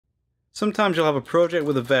Sometimes you'll have a project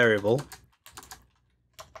with a variable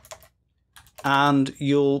and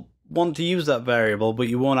you'll want to use that variable, but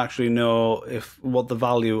you won't actually know what the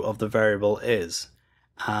value of the variable is.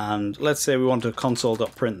 And let's say we want to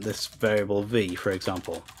console.print this variable v, for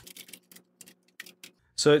example.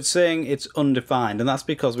 So it's saying it's undefined, and that's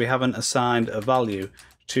because we haven't assigned a value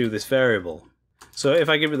to this variable. So if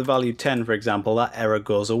I give it the value 10, for example, that error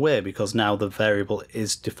goes away because now the variable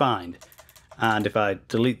is defined. And if I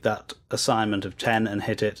delete that assignment of 10 and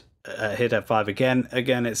hit F5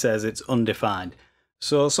 again it says it's undefined.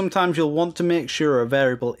 So sometimes you'll want to make sure a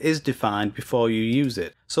variable is defined before you use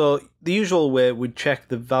it. So the usual way we'd check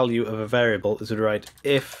the value of a variable is to write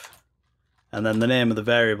if, and then the name of the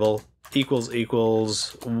variable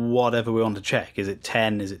equals whatever we want to check. Is it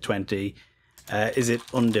 10? Is it 20? Is it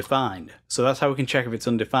undefined? So that's how we can check if it's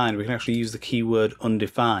undefined. We can actually use the keyword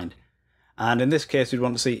undefined. And in this case, we'd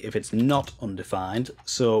want to see if it's not undefined.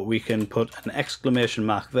 So we can put an exclamation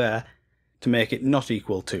mark there to make it not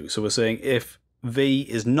equal to. So we're saying if v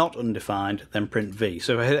is not undefined, then print v.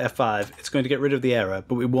 So if I hit F5, it's going to get rid of the error,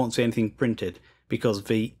 but we won't see anything printed because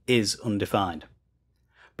v is undefined.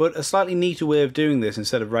 But a slightly neater way of doing this,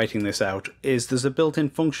 instead of writing this out, is there's a built-in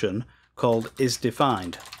function called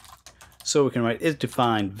isDefined. So we can write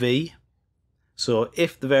isDefined v. So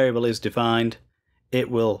if the variable is defined, it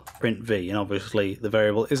will print v. And obviously the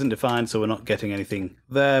variable isn't defined, so we're not getting anything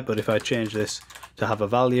there. But if I change this to have a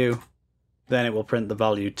value, then it will print the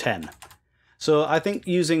value 10. So I think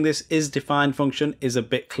using this isDefined function is a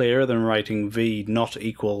bit clearer than writing v not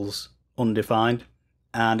equals undefined.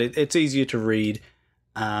 And it's easier to read,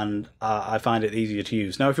 and I find it easier to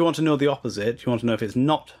use. Now, if you want to know the opposite, if you want to know if it's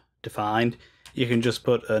not defined, you can just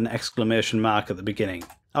put an exclamation mark at the beginning.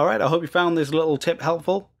 Alright, I hope you found this little tip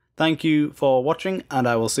helpful. Thank you for watching, and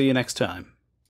I will see you next time.